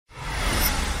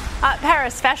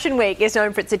Paris Fashion Week is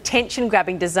known for its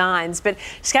attention-grabbing designs, but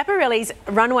Schiaparelli's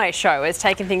runway show has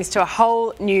taken things to a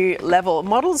whole new level.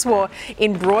 Models wore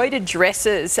embroidered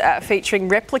dresses featuring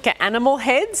replica animal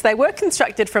heads. They were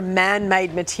constructed from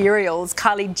man-made materials.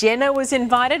 Kylie Jenner was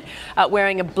invited,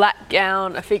 wearing a black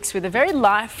gown affixed with a very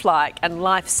lifelike and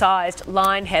life-sized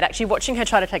lion head. Actually, watching her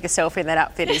try to take a selfie in that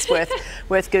outfit is worth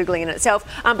Googling in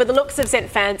itself. But the looks have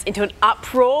sent fans into an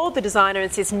uproar. The designer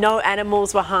insists no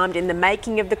animals were harmed in the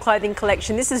making of the clothing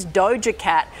collection. This is Doja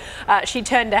Cat. She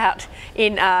turned out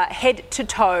in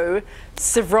head-to-toe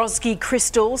Swarovski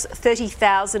crystals,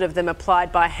 30,000 of them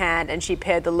applied by hand, and she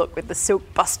paired the look with the silk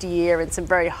bustier and some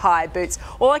very high boots.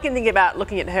 All I can think about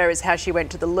looking at her is how she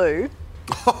went to the loo.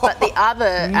 But the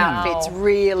other outfits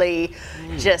really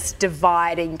just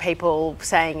dividing people,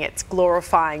 saying it's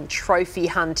glorifying trophy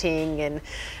hunting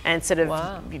and sort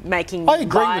of making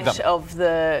light of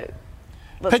the...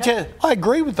 I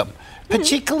agree with them,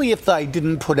 particularly if they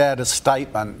didn't put out a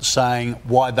statement saying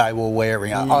why they were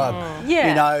wearing it.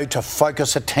 You know, to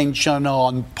focus attention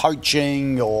on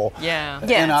poaching or, you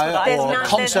know, or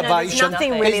conservation. There's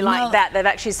nothing really like that. They've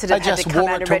actually sort of had to come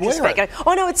out of retrospect going,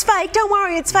 oh no, it's fake, don't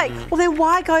worry, it's fake. Well, then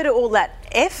why go to all that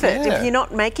effort if you're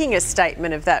not making a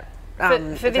statement of that?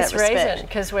 For this reason,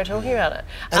 because we're talking about it.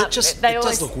 And it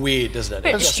does look weird, doesn't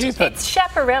it? It's stupid. It's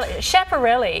Schiaparelli.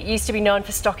 Schiaparelli used to be known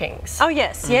for stockings. Oh,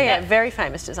 yes. Yeah. Very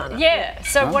famous designer. Yeah.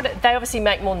 So they obviously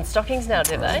make more than stockings now,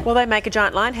 do they? Well, they make a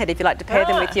giant lion head if you like to pair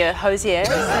them with your hosiers,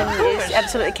 and you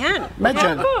absolutely can.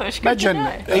 Imagine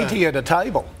eating at a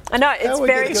table. I know, it's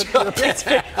very... She sort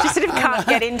of can't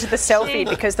get into the selfie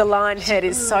because the lion head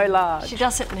is so large. She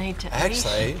doesn't need to.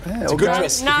 Actually, it's a good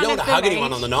dress. If you don't want to hug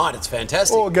anyone on the night, it's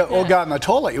fantastic. Or go in the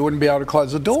toilet, you wouldn't be able to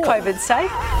close the door. It's COVID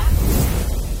safe.